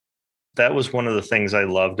That was one of the things I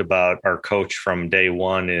loved about our coach from day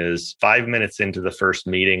one is 5 minutes into the first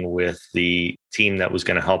meeting with the team that was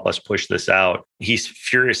going to help us push this out. He's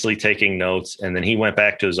furiously taking notes. And then he went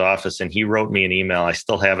back to his office and he wrote me an email. I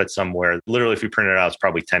still have it somewhere. Literally, if you print it out, it's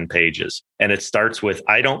probably 10 pages. And it starts with,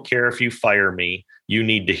 I don't care if you fire me. You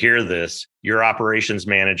need to hear this. Your operations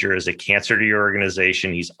manager is a cancer to your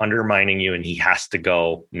organization. He's undermining you and he has to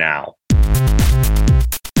go now.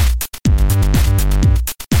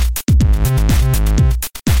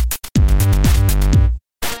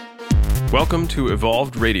 Welcome to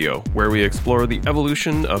Evolved Radio, where we explore the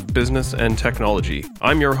evolution of business and technology.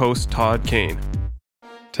 I'm your host, Todd Kane.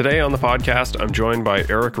 Today on the podcast, I'm joined by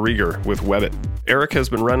Eric Rieger with Webbit. Eric has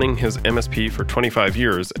been running his MSP for 25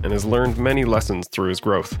 years and has learned many lessons through his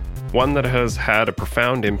growth. One that has had a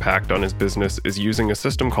profound impact on his business is using a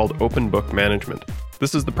system called Open Book Management.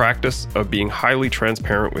 This is the practice of being highly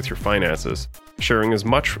transparent with your finances, sharing as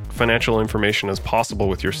much financial information as possible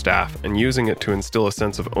with your staff, and using it to instill a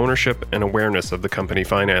sense of ownership and awareness of the company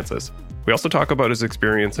finances. We also talk about his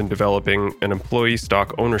experience in developing an employee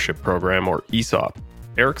stock ownership program, or ESOP.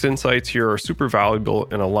 Eric's insights here are super valuable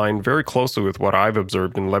and align very closely with what I've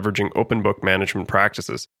observed in leveraging open book management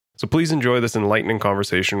practices. So please enjoy this enlightening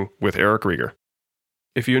conversation with Eric Rieger.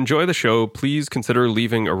 If you enjoy the show, please consider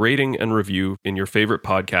leaving a rating and review in your favorite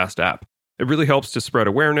podcast app. It really helps to spread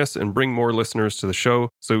awareness and bring more listeners to the show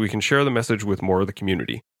so we can share the message with more of the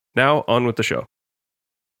community. Now, on with the show.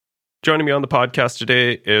 Joining me on the podcast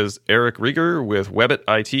today is Eric Rieger with Webbit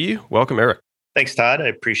IT. Welcome, Eric. Thanks, Todd. I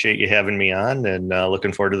appreciate you having me on and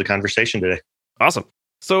looking forward to the conversation today. Awesome.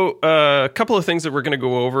 So a couple of things that we're going to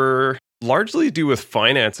go over largely do with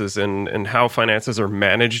finances and how finances are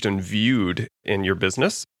managed and viewed in your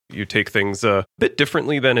business. You take things a bit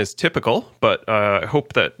differently than is typical, but I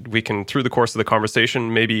hope that we can, through the course of the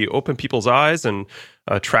conversation, maybe open people's eyes and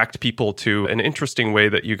attract people to an interesting way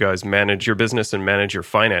that you guys manage your business and manage your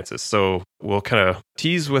finances. So we'll kind of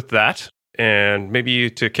tease with that. And maybe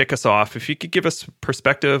to kick us off, if you could give us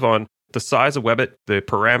perspective on the size of Webbit, the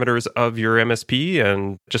parameters of your MSP,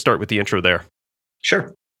 and just start with the intro there.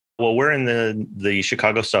 Sure. Well, we're in the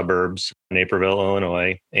Chicago suburbs, Naperville,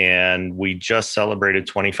 Illinois, and we just celebrated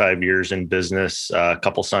 25 years in business a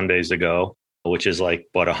couple Sundays ago, which is like,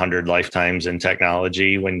 100 lifetimes in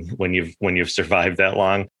technology when you've survived that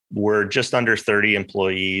long. We're just under 30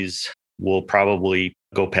 employees. We'll probably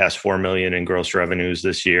go past 4 million in gross revenues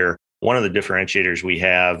this year. One of the differentiators we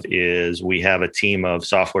have is we have a team of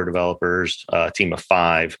software developers, a team of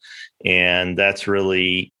 5, and that's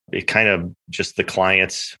really it kind of just the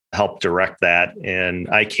clients help direct that. And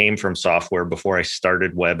I came from software before I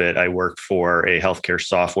started Webbit. I worked for a healthcare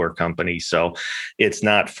software company, so it's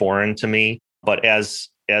not foreign to me. But as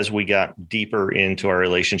we got deeper into our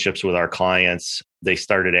relationships with our clients, they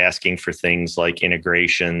started asking for things like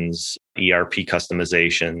integrations, ERP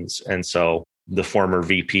customizations. And so the former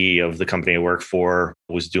VP of the company I worked for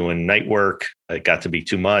was doing night work. It got to be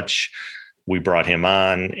too much. We brought him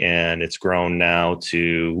on, and it's grown now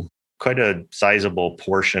to quite a sizable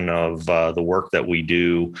portion of the work that we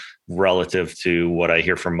do relative to what I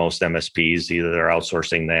hear from most MSPs. Either they're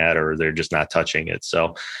outsourcing that or they're just not touching it.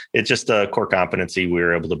 So it's just a core competency we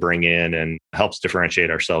were able to bring in and helps differentiate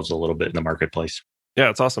ourselves a little bit in the marketplace. Yeah,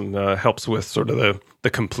 it's awesome. Helps with sort of the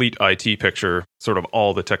complete IT picture, sort of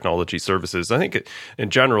all the technology services. I think in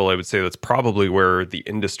general, I would say that's probably where the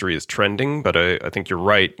industry is trending. But I think you're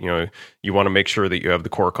right. You want to make sure that you have the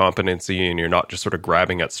core competency and you're not just sort of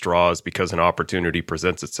grabbing at straws because an opportunity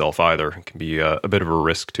presents itself either. It can be a bit of a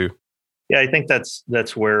risk too. Yeah, I think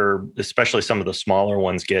that's where especially some of the smaller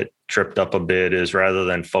ones get tripped up a bit, is rather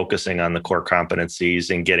than focusing on the core competencies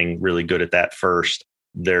and getting really good at that first,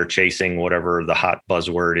 they're chasing whatever the hot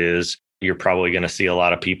buzzword is. You're probably going to see a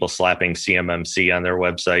lot of people slapping CMMC on their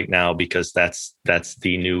website now because that's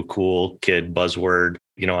the new cool kid buzzword.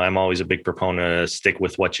 I'm always a big proponent of stick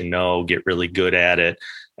with what you know, get really good at it,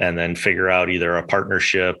 and then figure out either a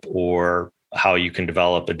partnership or how you can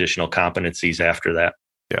develop additional competencies after that.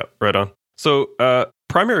 Yeah, right on. So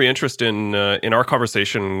primary interest in our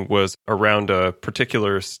conversation was around a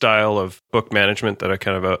particular style of book management that I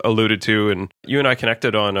kind of alluded to. And you and I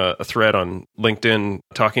connected on a thread on LinkedIn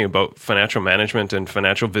talking about financial management and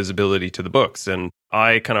financial visibility to the books. And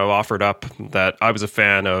I kind of offered up that I was a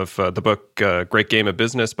fan of the book Great Game of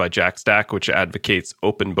Business by Jack Stack, which advocates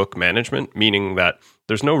open book management, meaning that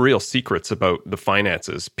there's no real secrets about the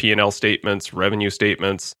finances, P&L statements, revenue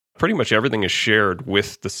statements. Pretty much everything is shared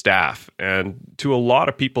with the staff. And to a lot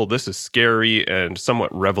of people, this is scary and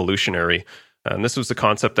somewhat revolutionary. And this was a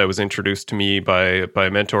concept that was introduced to me by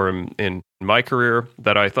a mentor in my career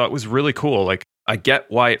that I thought was really cool. Like, I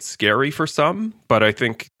get why it's scary for some, but I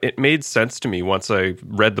think it made sense to me once I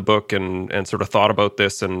read the book and sort of thought about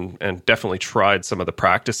this and definitely tried some of the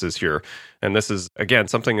practices here. And this is, again,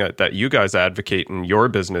 something that you guys advocate in your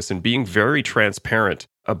business and being very transparent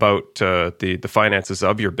about the finances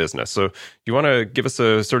of your business. So you want to give us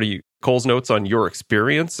a sort of Cole's notes on your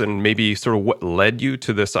experience and maybe sort of what led you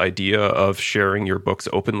to this idea of sharing your books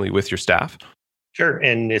openly with your staff? Sure.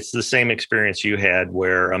 And it's the same experience you had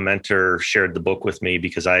where a mentor shared the book with me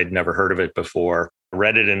because I had never heard of it before.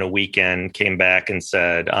 Read it in a weekend, came back and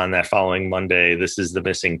said on that following Monday, this is the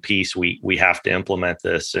missing piece. We have to implement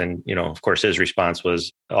this. And, of course, his response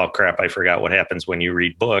was, oh, crap, I forgot what happens when you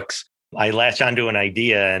read books. I latched onto an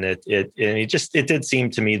idea and it did seem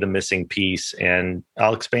to me the missing piece. And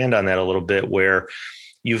I'll expand on that a little bit where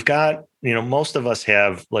you've got, most of us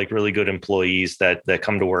have like really good employees that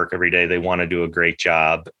come to work every day. They want to do a great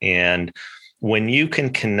job. And when you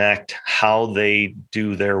can connect how they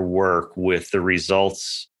do their work with the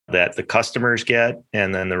results that the customers get,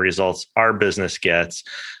 and then the results our business gets,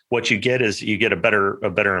 what you get is you get a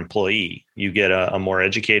better employee. You get a more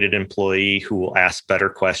educated employee who will ask better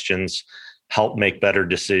questions, help make better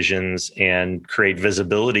decisions, and create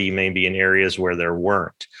visibility maybe in areas where there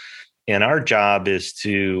weren't. And our job is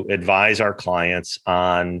to advise our clients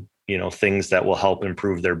on, things that will help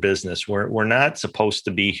improve their business. We're not supposed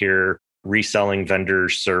to be here reselling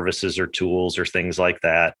vendors' services or tools or things like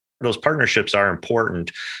that. Those partnerships are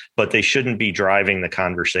important, but they shouldn't be driving the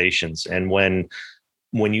conversations. And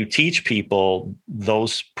when you teach people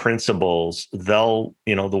those principles, they'll,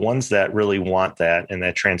 the ones that really want that and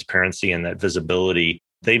that transparency and that visibility,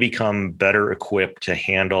 they become better equipped to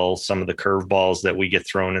handle some of the curveballs that we get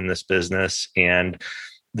thrown in this business. And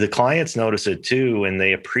the clients notice it too, and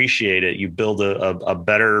they appreciate it. You build a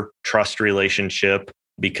better trust relationship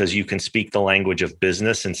because you can speak the language of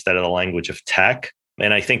business instead of the language of tech.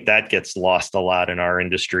 And I think that gets lost a lot in our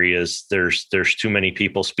industry is there's too many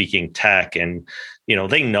people speaking tech and,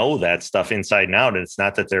 they know that stuff inside and out. And it's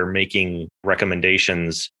not that they're making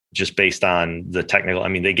recommendations just based on the technical. I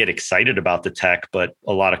mean, they get excited about the tech, but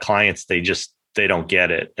a lot of clients, they don't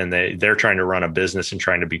get it. And they're trying to run a business and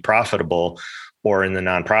trying to be profitable. Or in the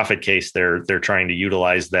nonprofit case, they're trying to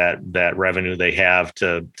utilize that revenue they have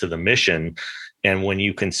to the mission. And when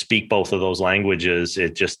you can speak both of those languages,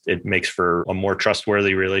 it makes for a more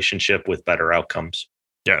trustworthy relationship with better outcomes.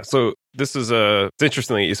 Yeah. So this is it's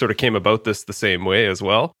interesting that you sort of came about this the same way as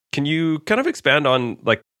well. Can you kind of expand on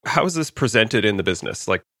how is this presented in the business?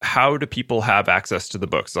 Like, how do people have access to the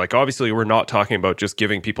books? Like, obviously, we're not talking about just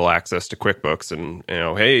giving people access to QuickBooks and,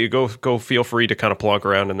 hey, go feel free to kind of plonk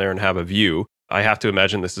around in there and have a view. I have to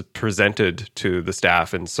imagine this is presented to the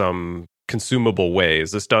staff in some consumable way.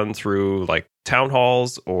 Is this done through like town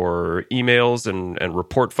halls or emails and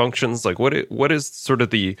report functions? Like, what is sort of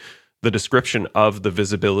the description of the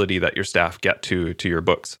visibility that your staff get to your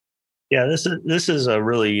books? Yeah, this is a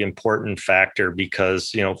really important factor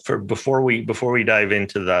because before we dive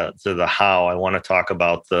into the how, I want to talk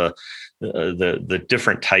about the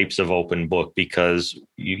different types of open book because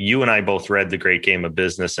you and I both read The Great Game of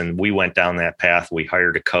Business and we went down that path. We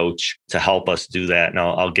hired a coach to help us do that. And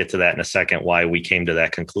I'll get to that in a second, why we came to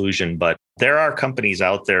that conclusion. But there are companies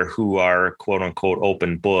out there who are quote unquote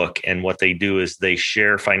open book. And what they do is they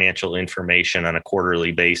share financial information on a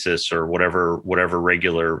quarterly basis or whatever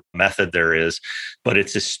regular method there is, but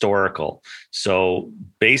it's historical. So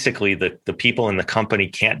basically the people in the company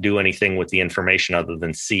can't do anything with the information other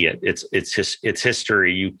than see it. It's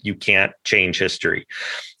history. You can't change history.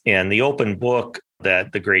 And the open book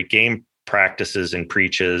that The Great Game practices and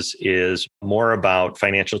preaches is more about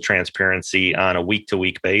financial transparency on a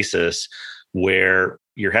week-to-week basis where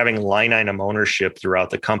you're having line item ownership throughout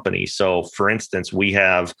the company. So for instance, we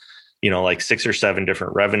have, like 6 or 7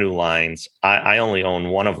 different revenue lines. I only own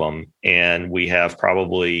one of them, and we have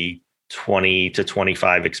probably 20 to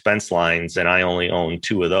 25 expense lines, and I only own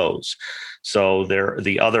 2 of those. So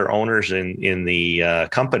the other owners in the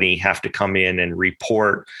company have to come in and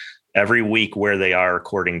report every week where they are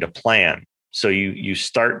according to plan. So you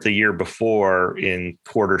start the year before in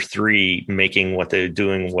quarter 3, making what they're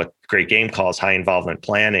doing, what Great Game calls high involvement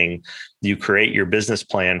planning. You create your business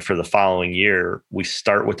plan for the following year. We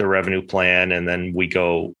start with the revenue plan, and then we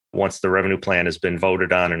go, once the revenue plan has been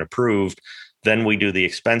voted on and approved, then we do the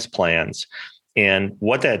expense plans. And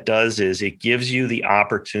what that does is it gives you the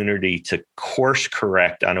opportunity to course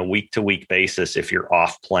correct on a week-to-week basis if you're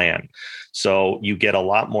off plan. So you get a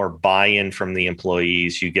lot more buy-in from the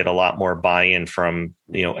employees. You get a lot more buy-in from,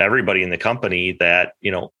 everybody in the company that,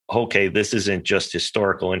 okay, this isn't just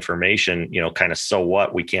historical information, kind of, so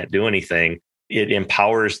what, we can't do anything. it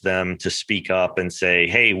empowers them to speak up and say,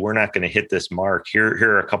 hey, we're not going to hit this mark. Here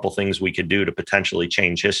are a couple things we could do to potentially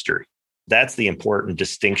change history. That's the important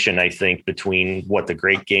distinction, I think, between what the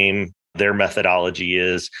Great Game, their methodology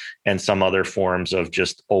is, and some other forms of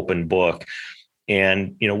just open book.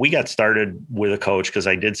 And, we got started with a coach because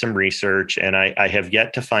I did some research, and I have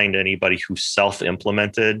yet to find anybody who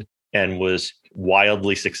self-implemented and was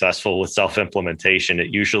wildly successful with self-implementation.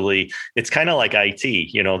 It's kind of like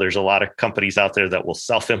IT. There's a lot of companies out there that will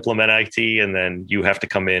self-implement IT, and then you have to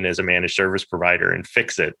come in as a managed service provider and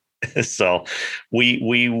fix it. So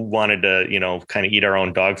we wanted to, kind of eat our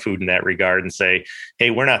own dog food in that regard and say,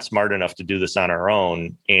 hey, we're not smart enough to do this on our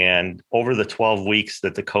own. And over the 12 weeks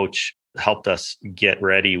that the coach helped us get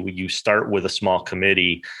ready, you start with a small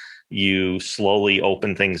committee, you slowly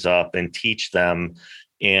open things up and teach them.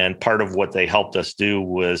 And part of what they helped us do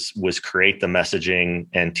was create the messaging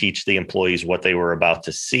and teach the employees what they were about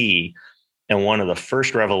to see. And one of the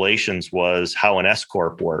first revelations was how an S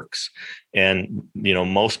Corp works. And,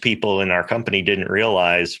 most people in our company didn't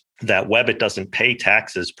realize that Webbit doesn't pay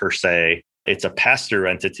taxes per se. It's a pass-through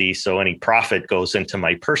entity. So any profit goes into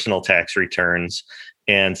my personal tax returns.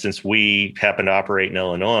 And since we happen to operate in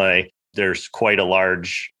Illinois, there's quite a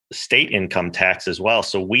large state income tax as well.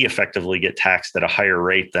 So we effectively get taxed at a higher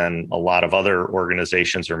rate than a lot of other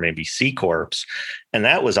organizations or maybe C Corps. And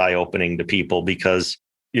that was eye-opening to people, because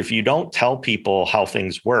if you don't tell people how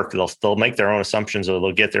things work, they'll make their own assumptions, or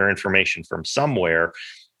they'll get their information from somewhere.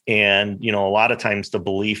 And, a lot of times the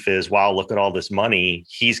belief is, wow, look at all this money.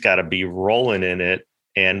 He's got to be rolling in it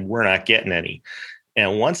and we're not getting any.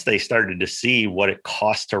 And once they started to see what it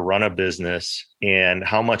costs to run a business and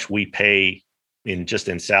how much we pay in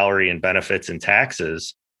salary and benefits and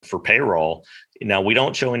taxes for payroll. Now, we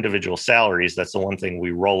don't show individual salaries. That's the one thing. We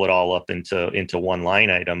roll it all up into one line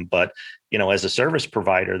item. But, as a service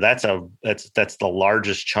provider, that's the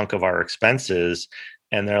largest chunk of our expenses.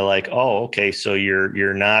 And they're like, oh, okay, so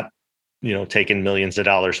you're not, taking millions of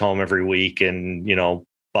dollars home every week and,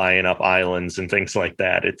 buying up islands and things like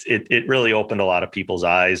that. It really opened a lot of people's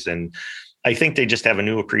eyes. And I think they just have a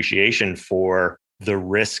new appreciation for the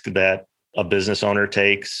risk that a business owner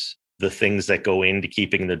takes, the things that go into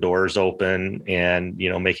keeping the doors open and,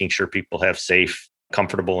 making sure people have safe,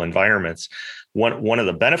 comfortable environments. One of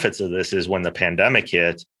the benefits of this is when the pandemic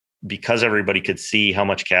hit, because everybody could see how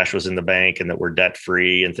much cash was in the bank and that we're debt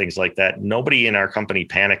free and things like that, nobody in our company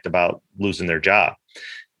panicked about losing their job.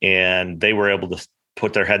 And they were able to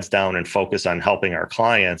put their heads down and focus on helping our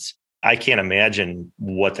clients. I can't imagine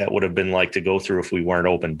what that would have been like to go through if we weren't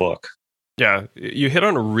open book. Yeah, you hit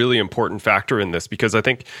on a really important factor in this, because I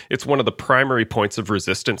think it's one of the primary points of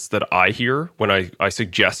resistance that I hear when I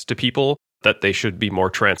suggest to people that they should be more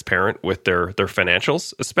transparent with their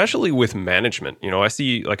financials, especially with management. I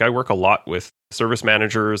see, I work a lot with service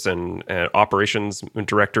managers and operations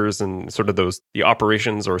directors and sort of the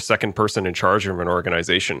operations or second person in charge of an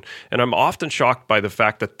organization. And I'm often shocked by the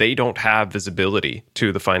fact that they don't have visibility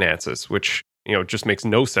to the finances, which just makes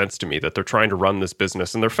no sense to me, that they're trying to run this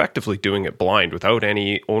business and they're effectively doing it blind without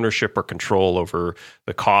any ownership or control over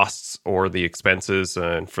the costs or the expenses,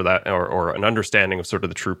 and for that, or an understanding of sort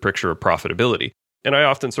of the true picture of profitability. And I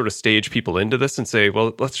often sort of stage people into this and say,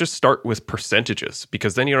 well, let's just start with percentages,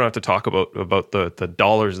 because then you don't have to talk about the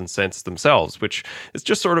dollars and cents themselves, which is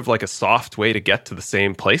just sort of like a soft way to get to the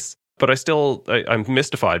same place. But I'm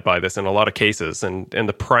mystified by this in a lot of cases. And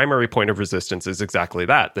the primary point of resistance is exactly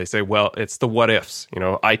that. They say, well, it's the what ifs.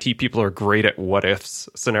 IT people are great at what ifs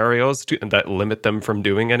scenarios that limit them from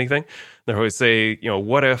doing anything. They always say,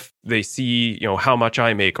 what if they see, how much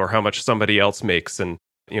I make or how much somebody else makes, and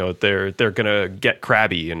they're going to get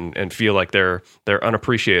crabby and feel like they're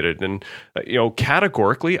unappreciated. And,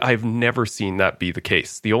 categorically, I've never seen that be the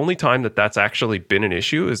case. The only time that that's actually been an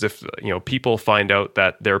issue is if, people find out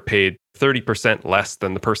that they're paid 30% less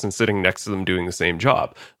than the person sitting next to them doing the same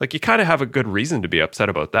job. You kind of have a good reason to be upset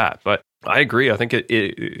about that. But I agree. I think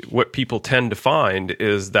what people tend to find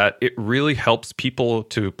is that it really helps people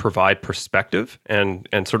to provide perspective and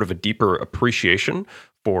sort of a deeper appreciation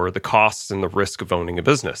for the costs and the risk of owning a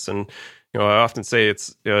business. And, I often say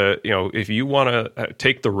it's, if you want to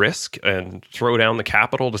take the risk and throw down the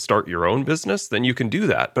capital to start your own business, then you can do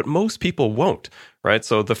that. But most people won't, right?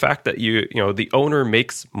 So the fact that the owner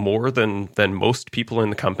makes more than most people in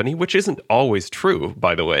the company, which isn't always true,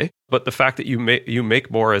 by the way, but the fact that you make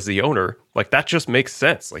more as the owner, that just makes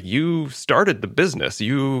sense. You started the business,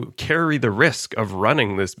 you carry the risk of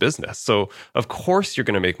running this business, so of course you're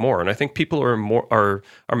going to make more. And I think people are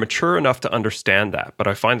mature enough to understand that. But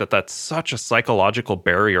I find that that's such a psychological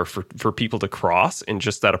barrier for people to cross in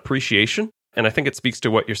just that appreciation. And I think it speaks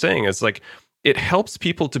to what you're saying is it helps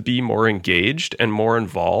people to be more engaged and more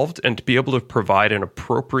involved and to be able to provide an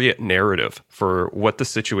appropriate narrative for what the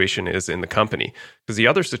situation is in the company. Because the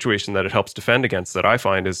other situation that it helps defend against that I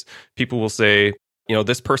find is people will say,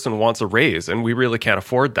 this person wants a raise and we really can't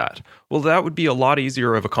afford that. Well, that would be a lot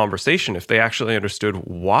easier of a conversation if they actually understood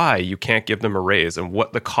why you can't give them a raise and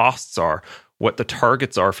what the costs are, what the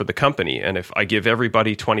targets are for the company. And if I give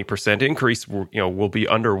everybody 20% increase, we'll be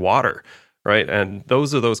underwater, right? And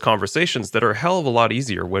those are those conversations that are a hell of a lot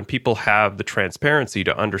easier when people have the transparency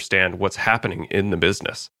to understand what's happening in the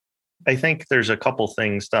business. I think there's a couple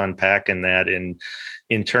things to unpack in that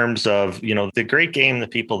in terms of, the great game, the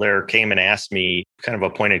people there came and asked me kind of a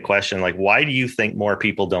pointed question, like, why do you think more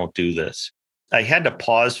people don't do this? I had to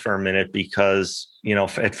pause for a minute because,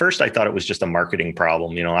 at first I thought it was just a marketing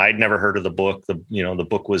problem. I'd never heard of the book. The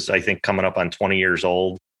book was, I think, coming up on 20 years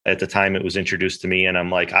old at the time it was introduced to me. And I'm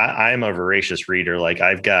like, I'm a voracious reader. Like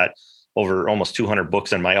I've got over almost 200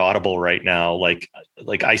 books in my Audible right now. Like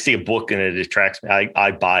I see a book and it attracts me.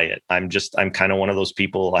 I buy it. I'm kind of one of those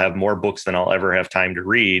people. I have more books than I'll ever have time to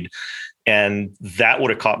read. And that would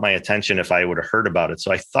have caught my attention if I would have heard about it.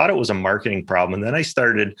 So I thought it was a marketing problem. And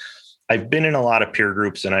then I've been in a lot of peer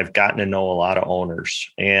groups and I've gotten to know a lot of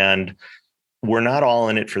owners, and we're not all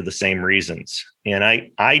in it for the same reasons. And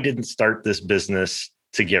I didn't start this business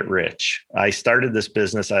to get rich. I started this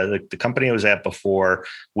business. The company I was at before,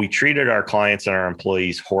 we treated our clients and our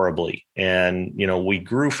employees horribly. And, we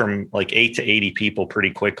grew from like 8 to 80 people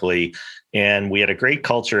pretty quickly. And we had a great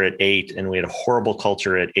culture at 8 and we had a horrible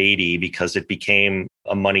culture at 80 because it became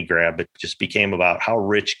a money grab. It just became about how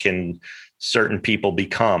rich can certain people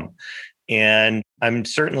become. And I'm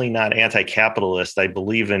certainly not anti-capitalist. I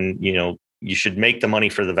believe in, you should make the money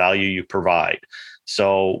for the value you provide.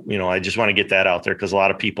 So, I just want to get that out there because a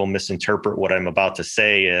lot of people misinterpret what I'm about to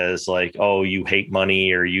say as like, oh, you hate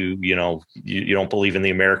money or you don't believe in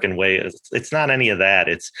the American way. It's not any of that.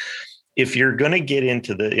 It's if you're going to get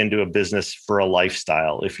into a business for a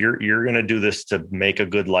lifestyle, if you're going to do this to make a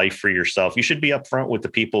good life for yourself, you should be upfront with the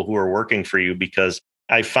people who are working for you, because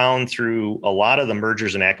I found through a lot of the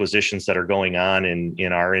mergers and acquisitions that are going on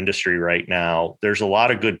in our industry right now, there's a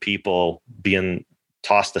lot of good people being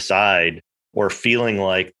tossed aside or feeling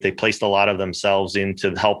like they placed a lot of themselves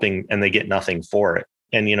into helping and they get nothing for it.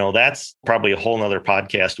 And, that's probably a whole nother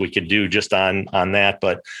podcast we could do just on that.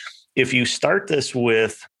 But if you start this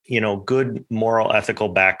with, good moral, ethical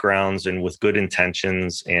backgrounds and with good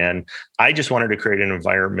intentions, and I just wanted to create an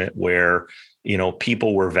environment where,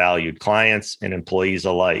 people were valued, clients and employees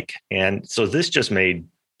alike. And so this just made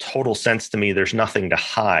total sense to me. There's nothing to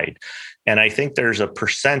hide. And I think there's a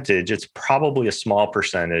percentage, it's probably a small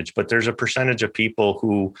percentage, but there's a percentage of people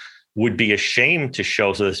who would be ashamed to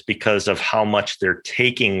show this because of how much they're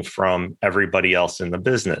taking from everybody else in the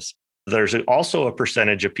business. There's also a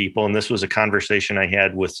percentage of people, and this was a conversation I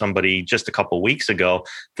had with somebody just a couple of weeks ago,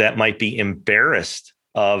 that might be embarrassed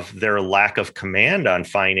of their lack of command on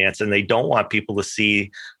finance, and they don't want people to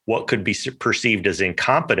see what could be perceived as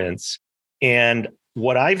incompetence. And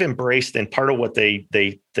what I've embraced, and part of what they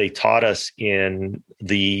taught us in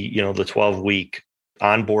the 12-week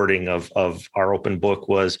onboarding of our open book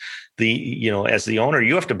was as the owner,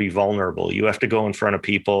 you have to be vulnerable. You have to go in front of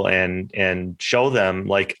people and show them,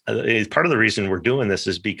 like, part of the reason we're doing this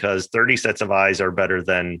is because 30 sets of eyes are better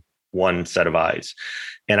than one set of eyes.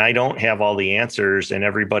 And I don't have all the answers, and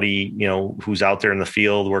everybody, who's out there in the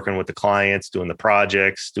field working with the clients, doing the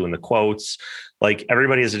projects, doing the quotes, like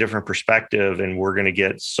everybody has a different perspective, and we're going to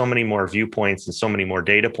get so many more viewpoints and so many more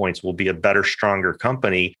data points. We'll be a better, stronger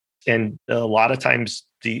company. And a lot of times,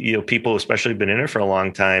 people, especially been in it for a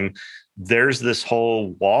long time, there's this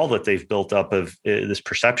whole wall that they've built up of this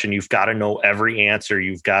perception. You've got to know every answer.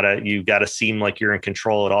 You've got to seem like you're in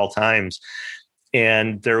control at all times.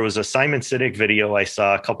 And there was a Simon Sinek video I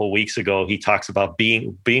saw a couple of weeks ago. He talks about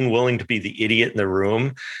being willing to be the idiot in the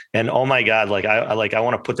room. And oh my God, I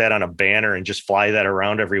want to put that on a banner and just fly that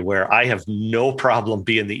around everywhere. I have no problem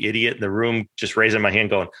being the idiot in the room, just raising my hand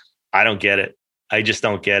going, I don't get it. I just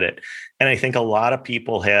don't get it. And I think a lot of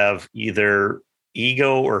people have either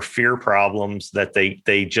ego or fear problems that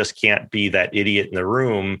they just can't be that idiot in the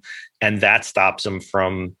room. And that stops them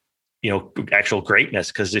from, actual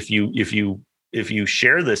greatness. Because if you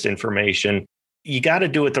share this information, you got to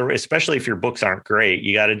do it especially if your books aren't great,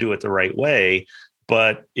 you got to do it the right way.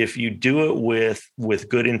 But if you do it with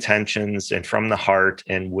good intentions and from the heart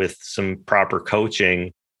and with some proper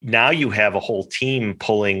coaching, now you have a whole team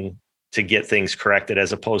pulling to get things corrected,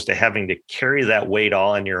 as opposed to having to carry that weight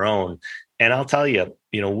all on your own. And I'll tell you,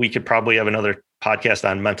 we could probably have another podcast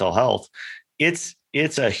on mental health. It's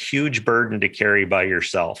a huge burden to carry by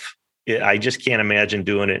yourself. I just can't imagine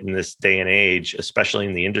doing it in this day and age, especially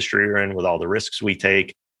in the industry we're in with all the risks we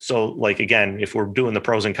take. So like, again, if we're doing the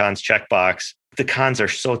pros and cons checkbox, the cons are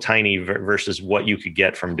so tiny versus what you could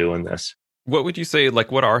get from doing this. What would you say,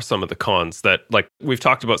 like, what are some of the cons that, like, we've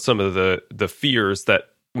talked about some of the fears that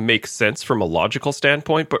make sense from a logical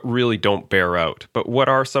standpoint, but really don't bear out. But what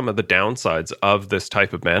are some of the downsides of this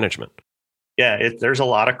type of management? Yeah, there's a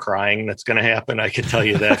lot of crying that's going to happen. I can tell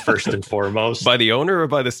you that first and foremost. By the owner or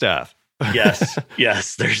by the staff? Yes.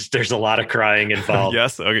 There's a lot of crying involved.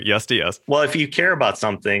 Yes. Okay. Yes to yes. Well, if you care about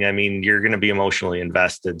something, I mean, you're going to be emotionally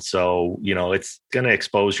invested. So, it's going to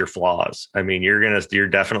expose your flaws. I mean, you're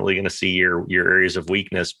definitely going to see your areas of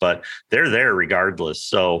weakness, but they're there regardless.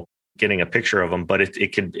 So getting a picture of them, but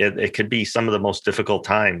it could be some of the most difficult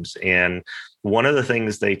times. And one of the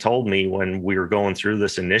things they told me when we were going through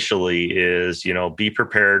this initially is, be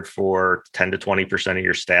prepared for 10 to 20% of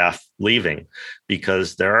your staff leaving,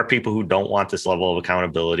 because there are people who don't want this level of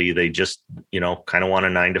accountability. They just, kind of want a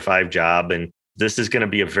 9-to-5 job. And this is going to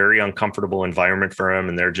be a very uncomfortable environment for them.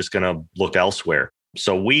 And they're just going to look elsewhere.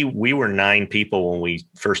 So we were 9 people when we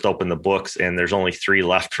first opened the books, and there's only 3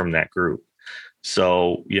 left from that group.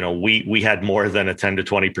 So, we had more than a 10 to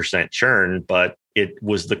 20% churn, but it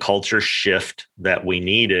was the culture shift that we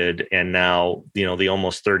needed. And now, the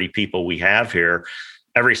almost 30 people we have here,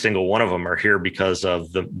 every single one of them are here because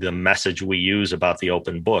of the message we use about the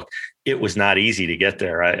open book. It was not easy to get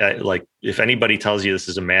there. I like, if anybody tells you this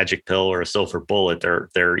is a magic pill or a silver bullet,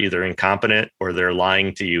 they're either incompetent or they're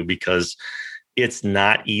lying to you, because it's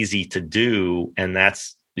not easy to do. And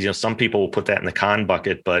that's, some people will put that in the con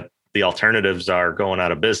bucket, but the alternatives are going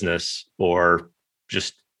out of business or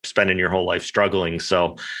just spending your whole life struggling.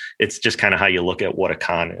 So it's just kind of how you look at what a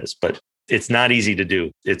con is, but it's not easy to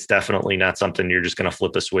do. It's definitely not something you're just going to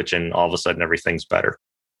flip a switch and all of a sudden everything's better.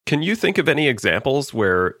 Can you think of any examples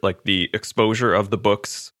where, like, the exposure of the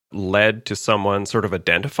books led to someone sort of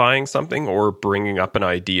identifying something or bringing up an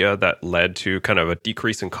idea that led to kind of a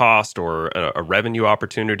decrease in cost or a revenue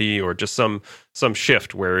opportunity, or just some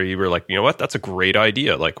shift where you were like, you know what, that's a great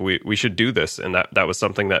idea. Like, we should do this. And that was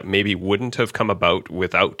something that maybe wouldn't have come about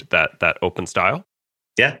without that open style?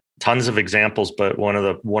 Yeah, tons of examples. But one of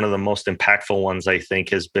the most impactful ones, I think,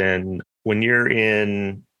 has been when you're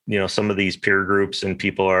in, some of these peer groups and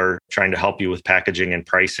people are trying to help you with packaging and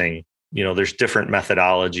pricing. There's different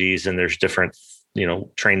methodologies and there's different,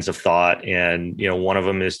 trains of thought. And, one of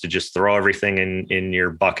them is to just throw everything in your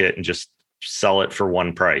bucket and just sell it for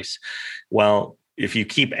one price. Well, if you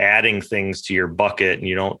keep adding things to your bucket and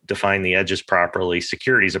you don't define the edges properly,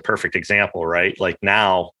 security is a perfect example, right? Like,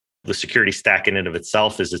 now the security stack in and of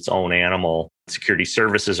itself is its own animal. Security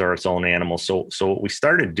services are its own animal. So what we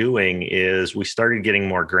started doing is we started getting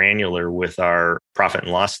more granular with our profit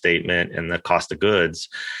and loss statement and the cost of goods.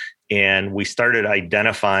 And we started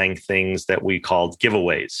identifying things that we called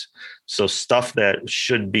giveaways. So stuff that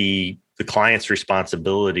should be the client's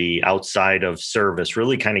responsibility outside of service,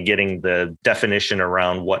 really kind of getting the definition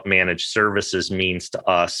around what managed services means to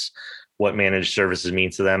us, what managed services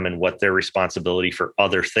means to them, and what their responsibility for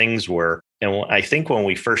other things were. And I think when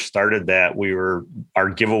we first started that, our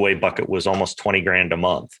giveaway bucket was almost $20,000 a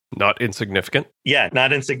month. Not insignificant. Yeah,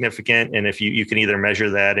 not insignificant. And if you can either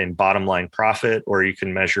measure that in bottom line profit, or you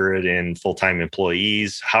can measure it in full-time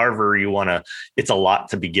employees, however you want to, it's a lot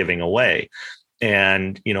to be giving away.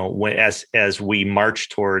 And, as we march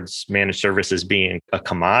towards managed services being a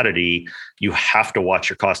commodity, you have to watch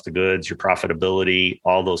your cost of goods, your profitability,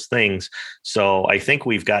 all those things. So I think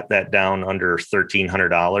we've got that down under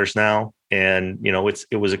 $1,300 now. And,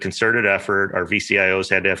 it was a concerted effort. Our VCIOs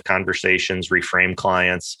had to have conversations, reframe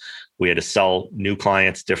clients. We had to sell new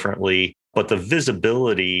clients differently. But the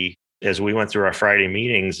visibility, as we went through our Friday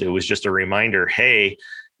meetings, it was just a reminder, hey,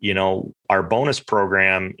 our bonus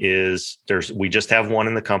program we just have one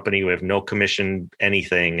in the company. We have no commission,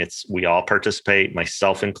 anything. We all participate,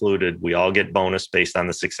 myself included. We all get bonus based on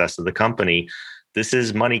the success of the company. This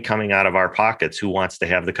is money coming out of our pockets. Who wants to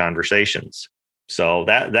have the conversations? So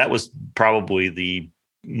that was probably the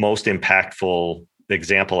most impactful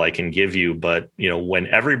example I can give you. But, when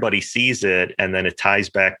everybody sees it and then it ties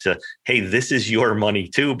back to, hey, this is your money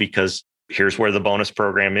too, because here's where the bonus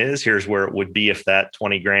program is. Here's where it would be if that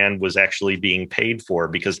 $20,000 was actually being paid for,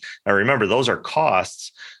 because now remember, those are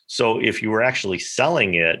costs. So if you were actually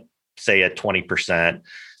selling it, say at 20%,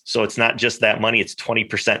 so it's not just that money, it's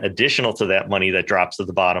 20% additional to that money that drops to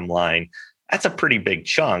the bottom line. That's a pretty big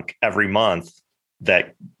chunk every month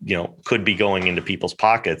that, could be going into people's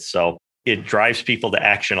pockets. So it drives people to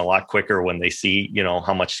action a lot quicker when they see,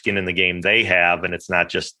 how much skin in the game they have. And it's not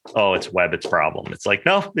just, oh, it's Webit's problem. It's like,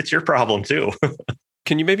 no, it's your problem too.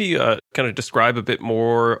 can you maybe kind of describe a bit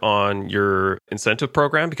more on your incentive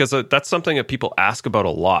program? Because that's something that people ask about a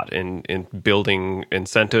lot in building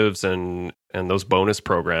incentives and those bonus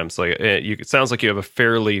programs. Like it sounds like you have a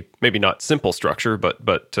fairly, maybe not simple structure,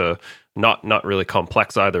 but not really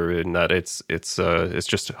complex either, in that it's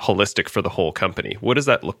just holistic for the whole company. What does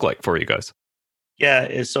that look like for you guys?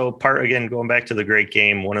 Yeah. So again, going back to the great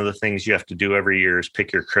game, one of the things you have to do every year is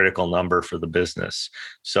pick your critical number for the business.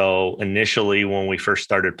 So initially, when we first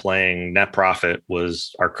started playing, net profit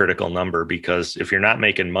was our critical number, because if you're not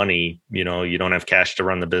making money, you don't have cash to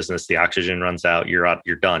run the business, the oxygen runs out, you're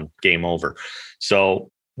done, game over.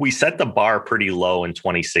 So we set the bar pretty low in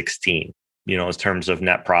 2016, in terms of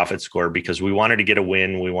net profit score, because we wanted to get a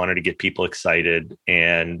win. We wanted to get people excited,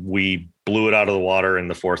 and we blew it out of the water in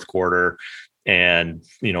the fourth quarter and,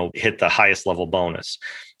 hit the highest level bonus.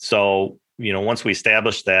 So, once we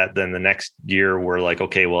established that, then the next year we're like,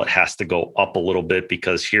 okay, well, it has to go up a little bit,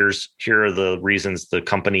 because here are the reasons the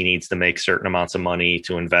company needs to make certain amounts of money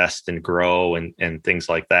to invest and grow and things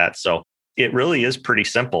like that. So it really is pretty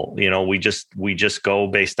simple. We just go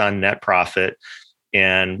based on net profit,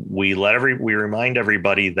 and we remind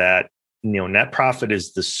everybody that, net profit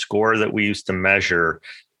is the score that we use to measure,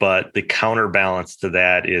 but the counterbalance to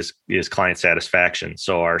that is client satisfaction.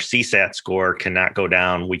 So our CSAT score cannot go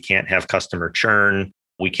down. We can't have customer churn.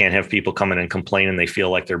 We can't have people come in and complain and they feel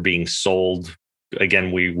like they're being sold.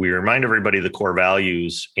 Again, we remind everybody the core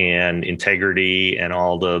values and integrity and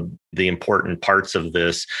all the important parts of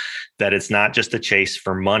this, that it's not just a chase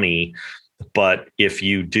for money, but if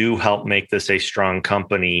you do help make this a strong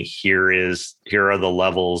company, here are the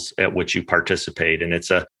levels at which you participate. And it's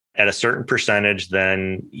at a certain percentage,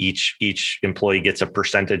 then each employee gets a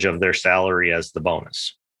percentage of their salary as the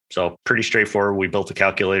bonus. So pretty straightforward. We built a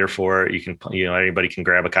calculator for it. Anybody can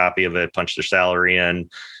grab a copy of it, punch their salary in,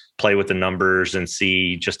 play with the numbers, and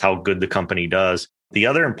see just how good the company does. The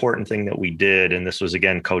other important thing that we did, and this was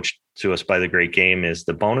again coached to us by the great game, is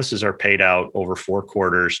the bonuses are paid out over 4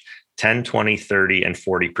 quarters, 10, 20, 30, and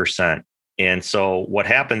 40%. And so what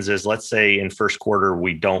happens is, let's say in first quarter,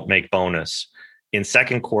 we don't make bonus. In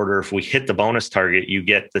second quarter, if we hit the bonus target, you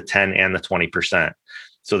get the 10 and the 20%.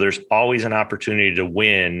 So there's always an opportunity to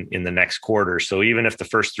win in the next quarter. So even if the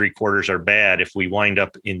first 3 quarters are bad, if we wind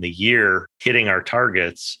up in the year hitting our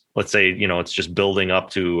targets, let's say, it's just building up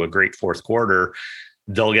to a great fourth quarter,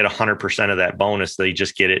 they'll get 100% of that bonus. They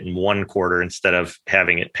just get it in 1 quarter instead of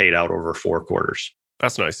having it paid out over 4 quarters.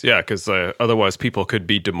 That's nice. Yeah, because otherwise people could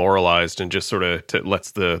be demoralized and just sort of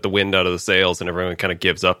lets the wind out of the sails, and everyone kind of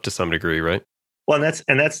gives up to some degree, right? Well,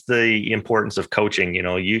 and that's the importance of coaching.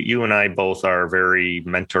 You and I both are very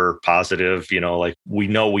mentor positive. Like we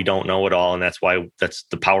know we don't know it all, and that's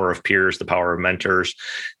the power of peers, the power of mentors.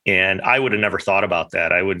 And I would have never thought about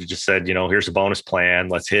that. I would have just said, here's a bonus plan,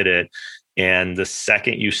 let's hit it. And the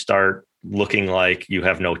second you start looking like you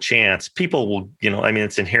have no chance, people will,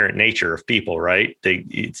 it's inherent nature of people, right?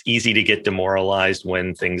 It's easy to get demoralized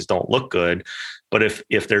when things don't look good. But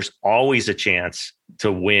if there's always a chance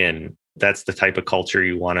to win, that's the type of culture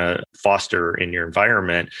you want to foster in your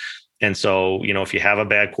environment. And so, if you have a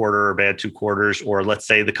bad quarter or bad 2 quarters, or let's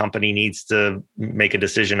say the company needs to make a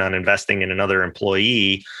decision on investing in another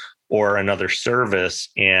employee or another service,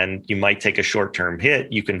 and you might take a short-term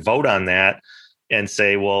hit, you can vote on that and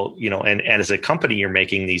say, well, and as a company, you're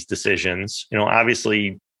making these decisions,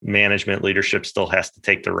 obviously management leadership still has to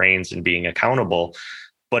take the reins and being accountable.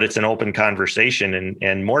 But it's an open conversation.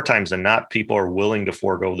 And more times than not, people are willing to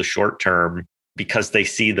forego the short term because they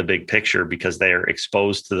see the big picture, because they are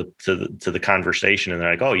exposed to the conversation. And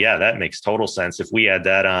they're like, oh, yeah, that makes total sense. If we add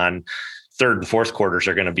that on, third and fourth quarters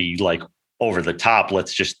are going to be like over the top.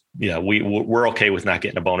 Let's just, we're okay with not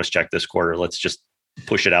getting a bonus check this quarter. Let's just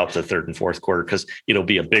push it out to third and fourth quarter because it'll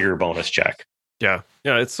be a bigger bonus check. Yeah,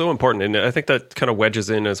 it's so important. And I think that kind of wedges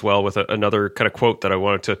in as well with another kind of quote that I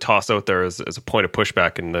wanted to toss out there as a point of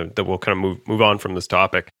pushback, and that we'll kind of move on from this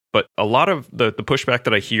topic. But a lot of the pushback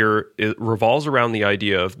that I hear revolves around the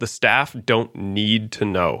idea of the staff don't need to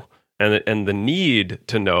know. And the need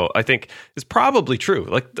to know, I think, is probably true.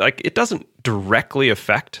 Like it doesn't directly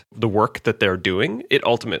affect the work that they're doing. It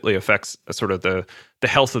ultimately affects sort of the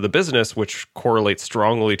health of the business, which correlates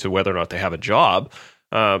strongly to whether or not they have a job.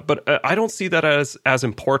 But I don't see that as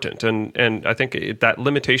important. And I think that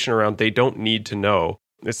limitation around they don't need to know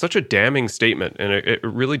is such a damning statement. And it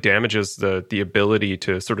really damages the ability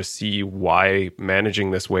to sort of see why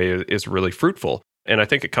managing this way is really fruitful. And I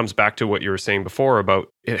think it comes back to what you were saying before about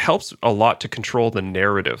it helps a lot to control the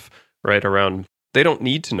narrative, right, around They don't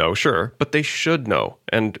need to know, sure, but they should know.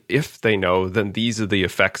 And if they know, then these are the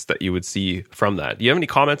effects that you would see from that. Do you have any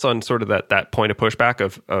comments on sort of that point of pushback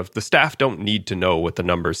of the staff don't need to know what the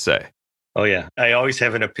numbers say? Oh yeah, I always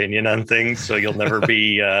have an opinion on things, so you'll never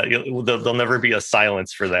be there'll never be a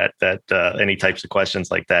silence for that any types of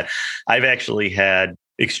questions like that. I've actually had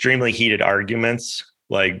extremely heated arguments,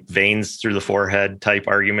 like veins through the forehead type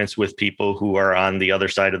arguments with people who are on the other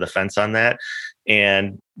side of the fence on that.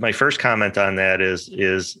 And my first comment on that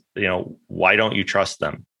is why don't you trust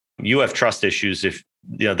them? You have trust issues. If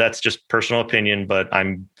that's just personal opinion, but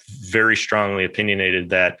I'm very strongly opinionated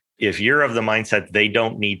that if you're of the mindset they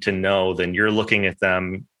don't need to know, then you're looking at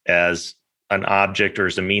them as an object or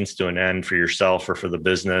as a means to an end for yourself or for the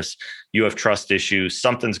business. You have trust issues.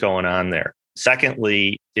 Something's going on there.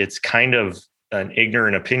 Secondly, it's kind of an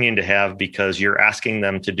ignorant opinion to have because you're asking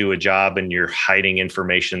them to do a job and you're hiding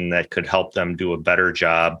information that could help them do a better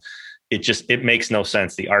job. It makes no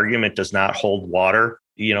sense. The argument does not hold water.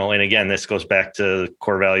 And again, this goes back to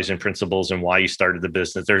core values and principles and why you started the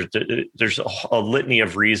business. There's a litany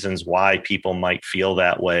of reasons why people might feel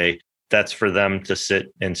that way. That's for them to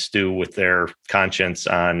sit and stew with their conscience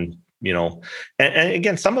on, and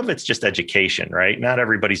again, some of it's just education, right? Not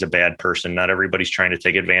everybody's a bad person. Not everybody's trying to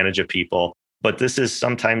take advantage of people. But this is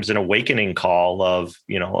sometimes an awakening call of,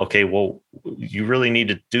 okay, well, you really need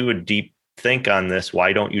to do a deep think on this.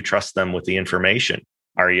 Why don't you trust them with the information?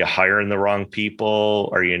 Are you hiring the wrong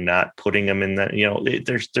people? Are you not putting them in that?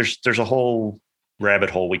 There's a whole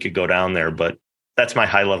rabbit hole we could go down there, but that's my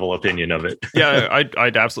high level opinion of it. Yeah,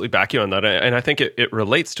 I'd absolutely back you on that. And I think it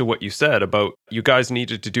relates to what you said about you guys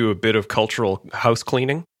needed to do a bit of cultural house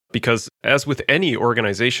cleaning. Because as with any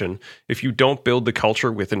organization, if you don't build the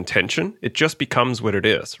culture with intention, it just becomes what it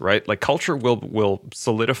is, right? Like culture will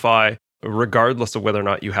solidify regardless of whether or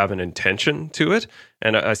not you have an intention to it.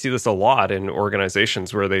 And I see this a lot in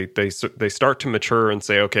organizations where they start to mature and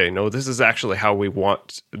say, okay, no, this is actually how we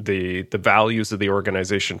want the values of the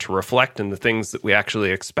organization to reflect and the things that we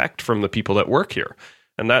actually expect from the people that work here.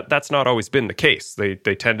 And that's not always been the case. They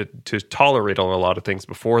tended to tolerate a lot of things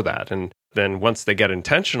before that. And then once they get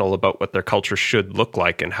intentional about what their culture should look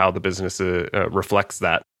like and how the business reflects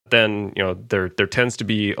that, then there tends to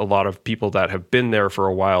be a lot of people that have been there for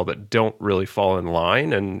a while that don't really fall in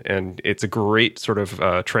line. And it's a great sort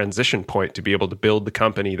of transition point to be able to build the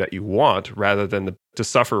company that you want rather than to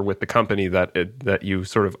suffer with the company that you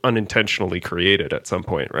sort of unintentionally created at some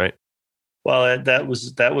point, right? Well, that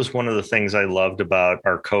was one of the things I loved about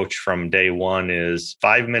our coach from day one is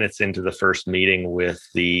 5 minutes into the first meeting with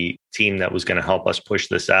the team that was going to help us push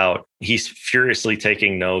this out. He's furiously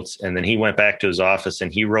taking notes. And then he went back to his office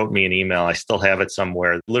and he wrote me an email. I still have it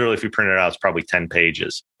somewhere. Literally, if you print it out, it's probably 10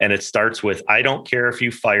 pages. And it starts with, I don't care if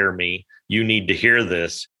you fire me. You need to hear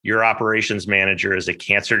this. Your operations manager is a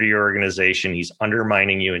cancer to your organization. He's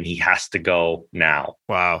undermining you and he has to go now.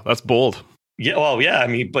 Wow, that's bold. Yeah, well, yeah. I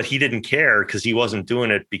mean, but he didn't care because he wasn't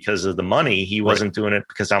doing it because of the money. He wasn't doing it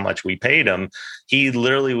because how much we paid him. He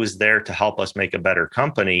literally was there to help us make a better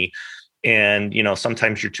company. And,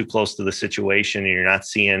 sometimes you're too close to the situation and you're not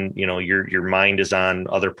seeing, your mind is on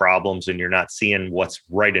other problems and you're not seeing what's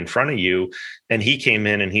right in front of you. And he came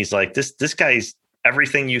in and he's like, this guy's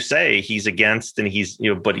everything you say he's against. And he's,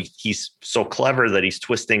 but he's so clever that he's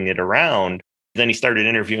twisting it around. Then he started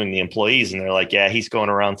interviewing the employees and they're like, yeah, he's going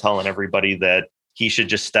around telling everybody that he should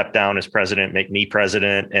just step down as president, make me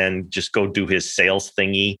president and just go do his sales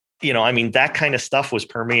thingy. That kind of stuff was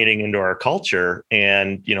permeating into our culture.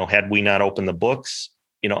 And, had we not opened the books,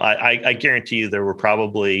 I guarantee you there were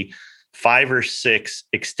probably 5 or 6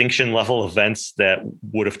 extinction level events that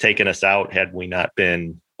would have taken us out had we not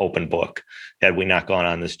been open book, had we not gone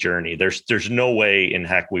on this journey. There's no way in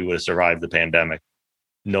heck we would have survived the pandemic.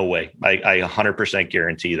 No way. I 100%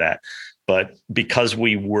 guarantee that. But because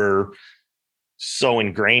we were so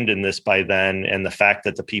ingrained in this by then, and the fact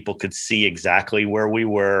that the people could see exactly where we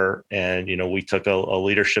were, and, we took a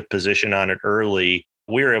leadership position on it early,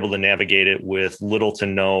 we were able to navigate it with little to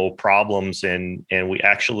no problems. And we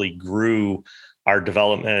actually grew our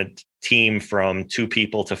development team from 2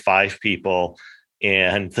 people to 5 people.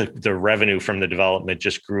 And the revenue from the development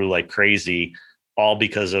just grew like crazy. All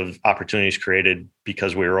because of opportunities created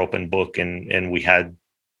because we were open book and we had,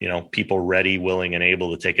 people ready, willing, and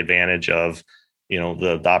able to take advantage of,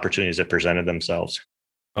 the opportunities that presented themselves.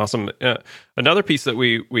 Awesome. Another piece that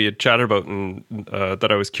we had chatted about and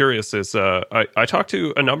that I was curious is I talked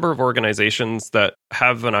to a number of organizations that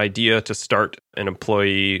have an idea to start an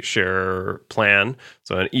employee share plan,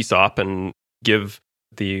 so an ESOP, and give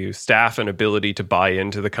the staff an ability to buy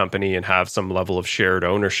into the company and have some level of shared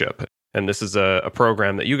ownership. And this is a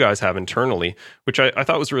program that you guys have internally, which I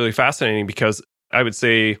thought was really fascinating because I would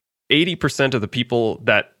say 80% of the people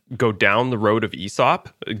that go down the road of ESOP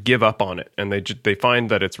give up on it. And they find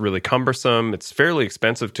that it's really cumbersome. It's fairly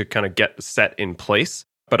expensive to kind of get set in place.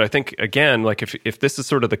 But I think, again, like if this is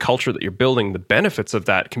sort of the culture that you're building, the benefits of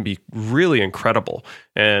that can be really incredible.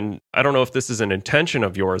 And I don't know if this is an intention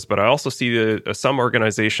of yours, but I also see some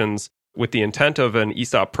organizations with the intent of an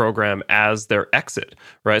ESOP program as their exit,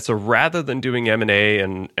 right? So rather than doing M&A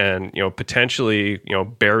and potentially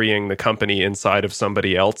burying the company inside of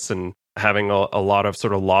somebody else and having a lot of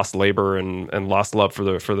sort of lost labor and lost love for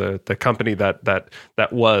the company that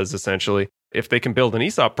was essentially. If they can build an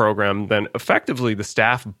ESOP program, then effectively the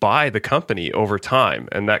staff buy the company over time,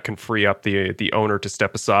 and that can free up the owner to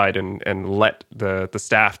step aside and let the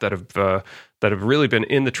staff that have really been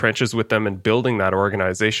in the trenches with them and building that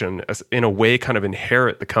organization in a way kind of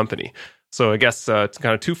inherit the company. So I guess it's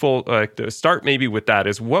kind of twofold. To start maybe with that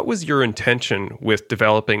is, what was your intention with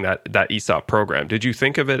developing that ESOP program? Did you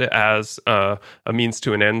think of it as a means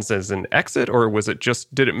to an end, as an exit, or was it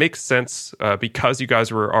just, did it make sense because you guys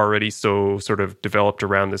were already so sort of developed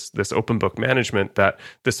around this open book management that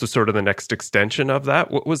this was sort of the next extension of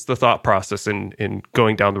that? What was the thought process in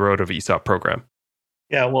going down the road of ESOP program?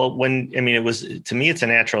 Yeah, well, it was, to me, it's a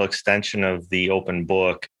natural extension of the open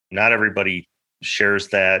book. Not everybody shares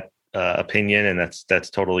that opinion, and that's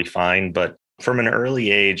totally fine. But from an early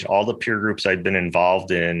age, all the peer groups I've been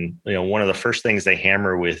involved in, one of the first things they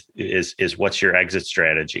hammer with is what's your exit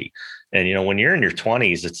strategy? And, when you're in your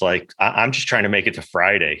 20s, it's like, I'm just trying to make it to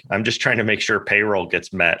Friday. I'm just trying to make sure payroll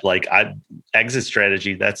gets met. Like exit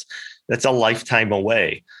strategy, that's a lifetime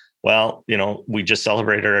away. Well, we just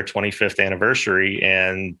celebrated our 25th anniversary,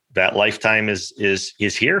 and that lifetime is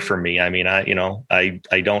here for me. I mean,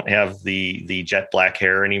 I don't have the jet black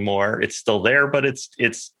hair anymore. It's still there, but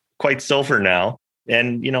it's quite silver now.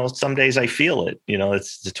 And, some days I feel it.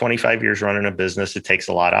 It's the 25 years running a business. It takes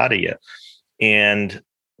a lot out of you. And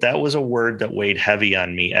that was a word that weighed heavy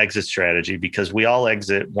on me, exit strategy, because we all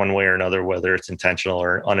exit one way or another, whether it's intentional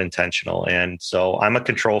or unintentional. And so I'm a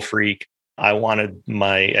control freak. I wanted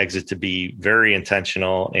my exit to be very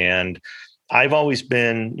intentional. And I've always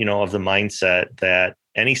been, of the mindset that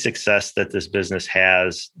any success that this business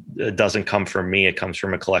has doesn't come from me. It comes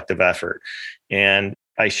from a collective effort. And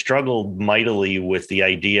I struggled mightily with the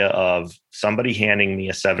idea of somebody handing me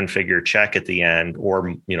a 7-figure check at the end,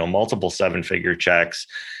 or, multiple 7-figure checks,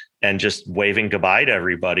 and just waving goodbye to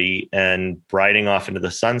everybody and riding off into the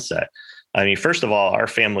sunset. I mean, first of all, our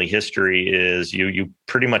family history is you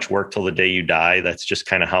pretty much work till the day you die. That's just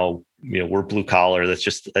kind of how, we're blue collar. That's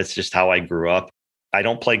just how I grew up. I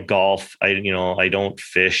don't play golf. I don't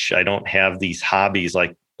fish. I don't have these hobbies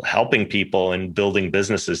like helping people and building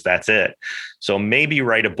businesses. That's it. So maybe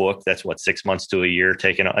write a book. That's 6 months to a year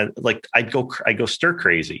taken. Like I'd go stir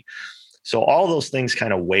crazy. So all those things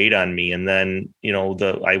kind of weighed on me. And then,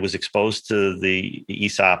 I was exposed to the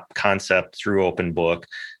ESOP concept through Open Book.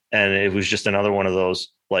 And it was just another one of those,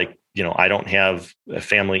 I don't have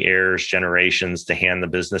family heirs, generations to hand the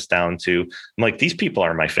business down to. I'm like, these people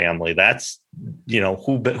are my family. That's,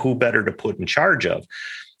 who better to put in charge of.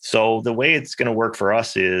 So the way it's going to work for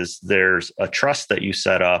us is there's a trust that you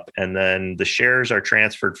set up, and then the shares are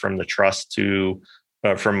transferred from the trust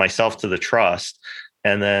from myself to the trust.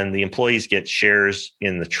 And then the employees get shares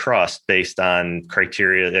in the trust based on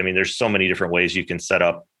criteria. I mean, there's so many different ways you can set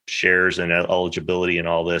up shares and eligibility and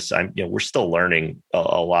all this. We're still learning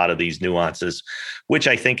a lot of these nuances, which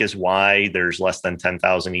I think is why there's less than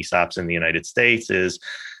 10,000 ESOPs in the United States. Is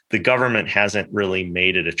the government hasn't really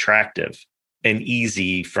made it attractive and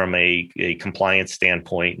easy from a compliance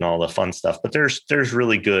standpoint and all the fun stuff. But there's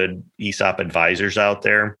really good ESOP advisors out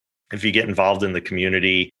there. If you get involved in the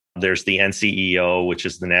community, there's the NCEO, which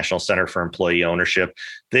is the National Center for Employee Ownership.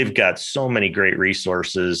 They've got so many great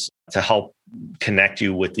resources to help connect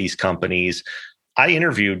you with these companies. I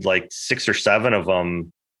interviewed 6 or 7 of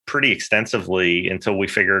them pretty extensively until we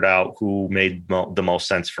figured out who made the most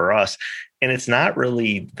sense for us. And it's not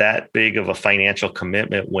really that big of a financial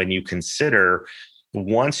commitment when you consider,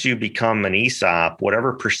 once you become an ESOP,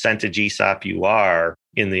 whatever percentage ESOP you are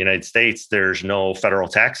in the United States, there's no federal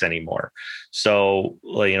tax anymore. So,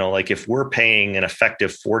 if we're paying an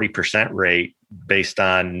effective 40% rate based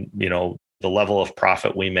on, the level of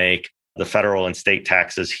profit we make, the federal and state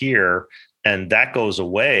taxes here, and that goes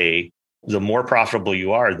away, the more profitable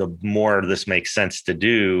you are, the more this makes sense to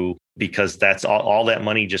do, because that's all that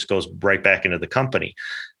money just goes right back into the company.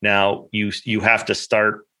 Now, you have to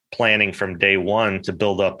start planning from day one to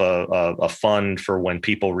build up a fund for when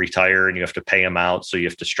people retire and you have to pay them out. So you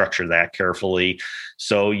have to structure that carefully.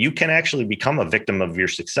 So you can actually become a victim of your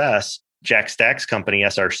success. Jack Stack's company,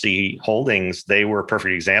 SRC Holdings, they were a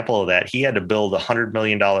perfect example of that. He had to build $100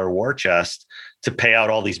 million war chest to pay out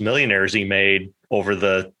all these millionaires he made over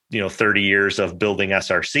the 30 years of building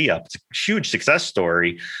SRC up. It's a huge success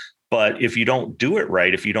story. But if you don't do it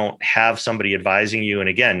right, if you don't have somebody advising you, and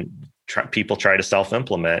again, people try to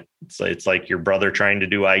self-implement. It's like your brother trying to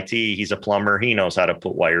do IT. He's a plumber. He knows how to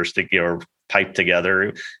put wires together, or pipe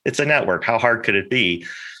together. It's a network. How hard could it be?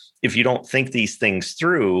 If you don't think these things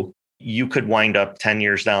through, you could wind up 10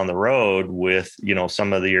 years down the road with,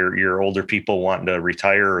 some of your older people wanting to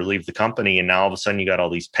retire or leave the company. And now all of a sudden you got all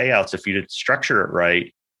these payouts. If you didn't structure it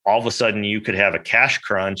right, all of a sudden you could have a cash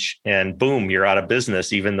crunch and boom, you're out of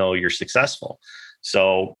business, even though you're successful.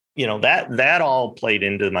 So, that all played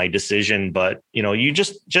into my decision, but, you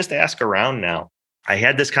just ask around now. I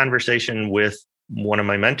had this conversation with one of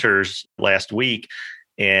my mentors last week,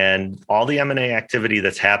 and all the M&A activity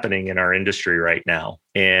that's happening in our industry right now.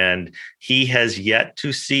 And he has yet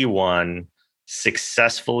to see one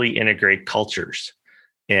successfully integrate cultures.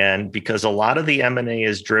 And because a lot of the M&A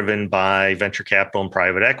is driven by venture capital and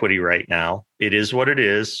private equity right now, it is what it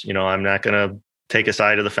is. I'm not going to take a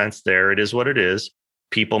side of the fence there. It is what it is.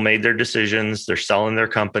 People made their decisions. They're selling their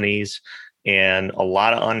companies. And a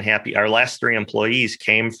lot of unhappy, our last 3 employees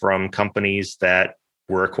came from companies that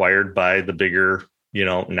were acquired by the bigger,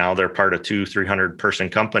 now they're part of 200-300 person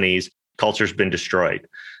companies. Culture's been destroyed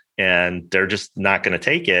and they're just not going to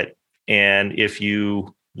take it. And if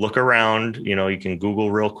you look around, you can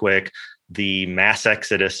Google real quick, the mass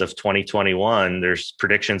exodus of 2021, there's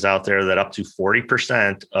predictions out there that up to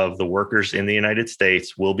 40% of the workers in the United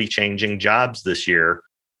States will be changing jobs this year.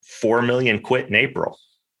 4 million quit in April.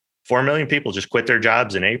 4 million people just quit their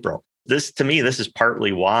jobs in April. To me, this is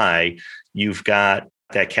partly why you've got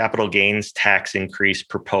that capital gains tax increase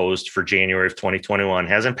proposed for January of 2021.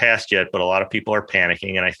 Hasn't passed yet, but a lot of people are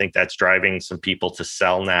panicking. And I think that's driving some people to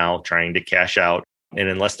sell now, trying to cash out. And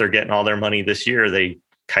unless they're getting all their money this year, they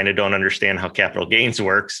kind of don't understand how capital gains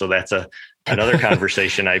works. So that's another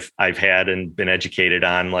conversation I've had and been educated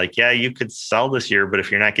on. Like, yeah, you could sell this year, but if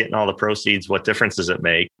you're not getting all the proceeds, what difference does it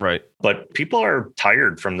make? Right. But people are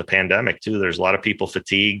tired from the pandemic too. There's a lot of people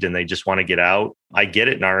fatigued and they just want to get out. I get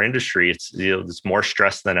it in our industry. It's more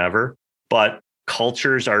stress than ever, but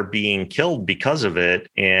cultures are being killed because of it.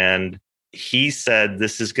 And he said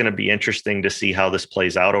this is going to be interesting to see how this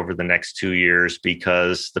plays out over the next 2 years,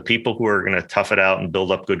 because the people who are going to tough it out and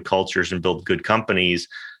build up good cultures and build good companies,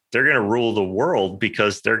 they're going to rule the world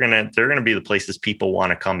because they're going to be the places people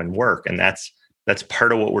want to come and work. And that's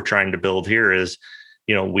part of what we're trying to build here is,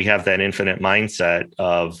 we have that infinite mindset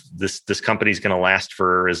of this company is going to last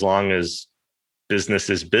for as long as business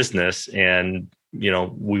is business. And,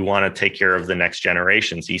 we want to take care of the next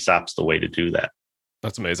generations. ESOP's the way to do that.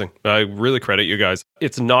 That's amazing. I really credit you guys.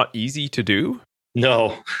 It's not easy to do.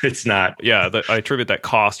 No, it's not. Yeah, I attribute that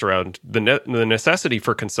cost around the necessity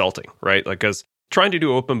for consulting, right? Like, as trying to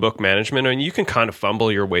do open book management, and you can kind of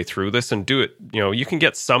fumble your way through this and do it. You can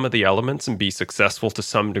get some of the elements and be successful to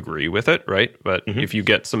some degree with it, right? But if you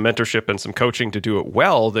get some mentorship and some coaching to do it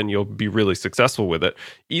well, then you'll be really successful with it.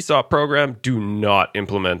 ESOP program, do not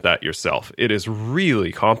implement that yourself. It is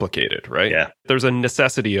really complicated, right? Yeah. There's a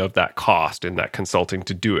necessity of that cost in that consulting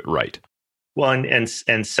to do it right. Well, and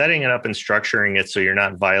setting it up and structuring it so you're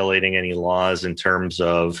not violating any laws in terms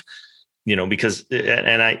of, because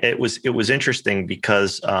it was interesting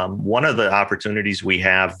because one of the opportunities we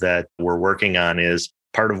have that we're working on is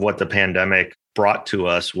part of what the pandemic brought to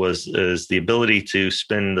us is the ability to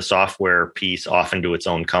spin the software piece off into its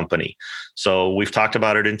own company. So we've talked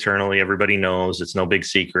about it internally. Everybody knows it's no big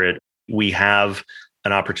secret. We have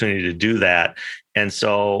an opportunity to do that. And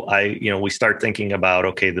so we start thinking about,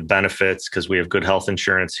 okay, the benefits, because we have good health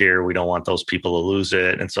insurance here. We don't want those people to lose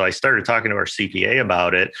it. And so I started talking to our CPA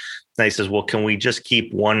about it. And he says, well, can we just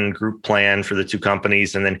keep one group plan for the 2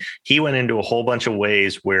 companies? And then he went into a whole bunch of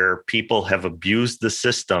ways where people have abused the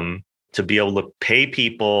system to be able to pay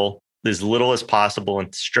people as little as possible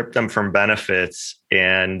and strip them from benefits.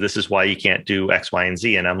 And this is why you can't do X, Y, and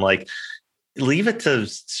Z. And I'm like, leave it to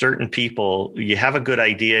certain people. You have a good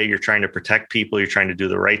idea. You're trying to protect people. You're trying to do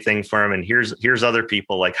the right thing for them. And here's other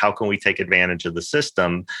people. Like, how can we take advantage of the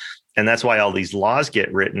system? And that's why all these laws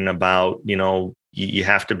get written about, you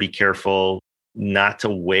have to be careful not to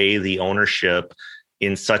weigh the ownership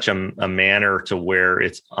in such a manner to where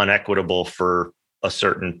it's unequitable for a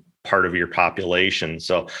certain part of your population.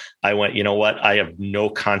 So I went, you know what? I have no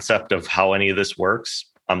concept of how any of this works.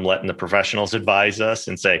 I'm letting the professionals advise us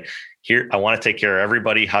and say, here, I want to take care of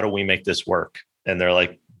everybody. How do we make this work? And they're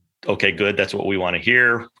like, okay, good. That's what we want to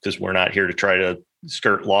hear, because we're not here to try to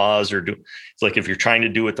skirt laws or do. It's like, if you're trying to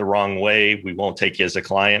do it the wrong way, we won't take you as a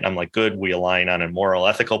client. I'm like, good. We align on a moral,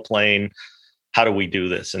 ethical plane. How do we do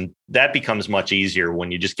this? And that becomes much easier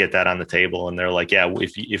when you just get that on the table. And they're like, yeah,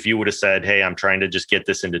 if you would have said, hey, I'm trying to just get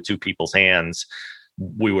this into two people's hands,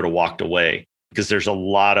 we would have walked away, because there's a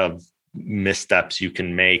lot of missteps you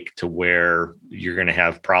can make to where you're going to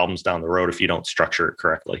have problems down the road if you don't structure it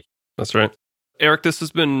correctly. That's right. Eric, this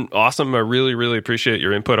has been awesome. I really, really appreciate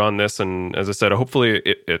your input on this. And as I said, hopefully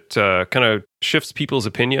it kind of shifts people's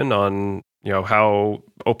opinion on, how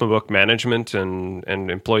open book management and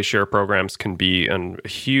employee share programs can be a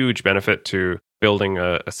huge benefit to building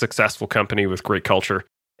a successful company with great culture.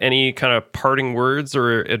 Any kind of parting words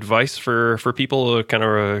or advice for people kind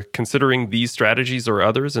of considering these strategies or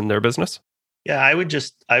others in their business? Yeah, I would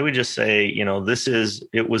just say,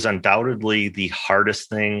 it was undoubtedly the hardest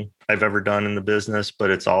thing I've ever done in the business, but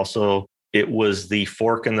it was the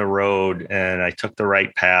fork in the road, and I took the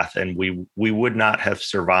right path, and we would not have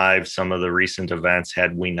survived some of the recent events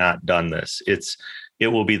had we not done this. It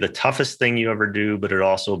will be the toughest thing you ever do, but it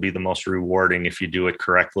also will be the most rewarding if you do it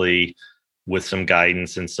correctly with some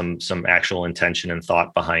guidance and some actual intention and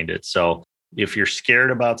thought behind it. So if you're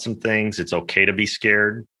scared about some things, it's okay to be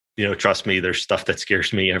scared. Trust me, there's stuff that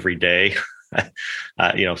scares me every day.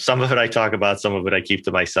 Some of it I talk about, some of it I keep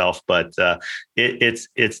to myself, but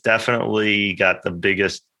it's definitely got the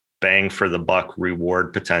biggest bang for the buck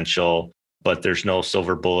reward potential, but there's no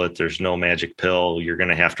silver bullet. There's no magic pill. You're going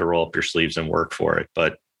to have to roll up your sleeves and work for it,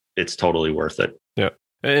 but it's totally worth it. Yeah.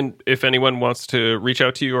 And if anyone wants to reach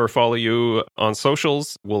out to you or follow you on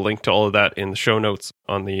socials, we'll link to all of that in the show notes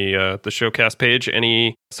on the Showcast page.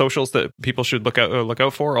 Any socials that people should look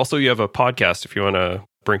out for? Also, you have a podcast if you want to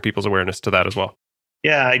bring people's awareness to that as well.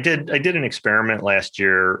 Yeah, I did an experiment last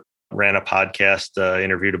year, ran a podcast,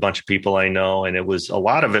 interviewed a bunch of people I know, and a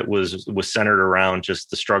lot of it was centered around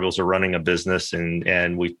just the struggles of running a business,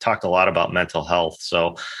 and we talked a lot about mental health.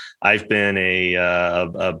 So I've been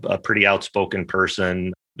a pretty outspoken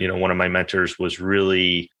person. One of my mentors was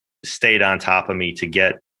really stayed on top of me to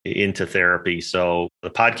get into therapy. So the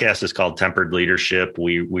podcast is called Tempered Leadership.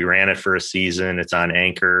 We ran it for a season. It's on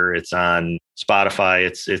Anchor. It's on Spotify.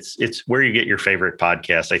 It's where you get your favorite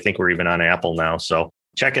podcast. I think we're even on Apple now. So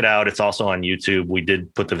check it out. It's also on YouTube. We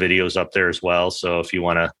did put the videos up there as well. So if you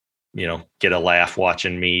want to, get a laugh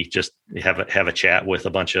watching me just have a chat with a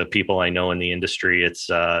bunch of people I know in the industry, it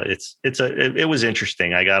was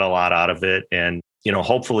interesting. I got a lot out of it. And,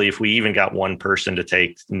 hopefully if we even got one person to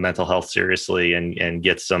take mental health seriously and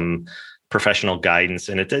get some professional guidance,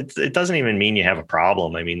 and it doesn't even mean you have a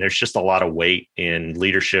problem. I mean, there's just a lot of weight in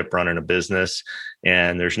leadership running a business,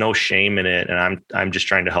 and there's no shame in it. And I'm just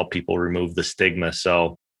trying to help people remove the stigma.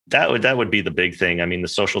 So that would be the big thing. I mean, the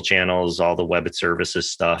social channels, all the web services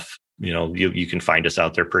stuff, you can find us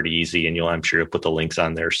out there pretty easy, and I'm sure you'll put the links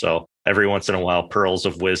on there. So every once in a while, pearls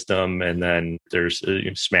of wisdom, and then there's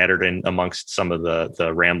smattered in amongst some of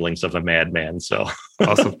the ramblings of a madman. So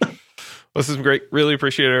awesome. This is great. Really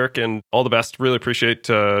appreciate it, Eric, and all the best. Really appreciate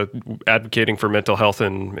advocating for mental health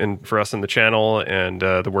and for us in the channel, and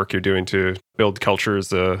the work you're doing to build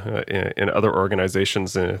cultures in other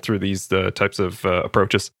organizations through these types of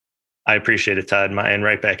approaches. I appreciate it, Todd. And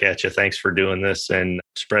right back at you. Thanks for doing this and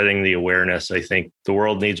spreading the awareness. I think the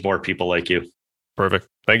world needs more people like you. Perfect.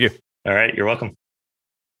 Thank you. All right. You're welcome.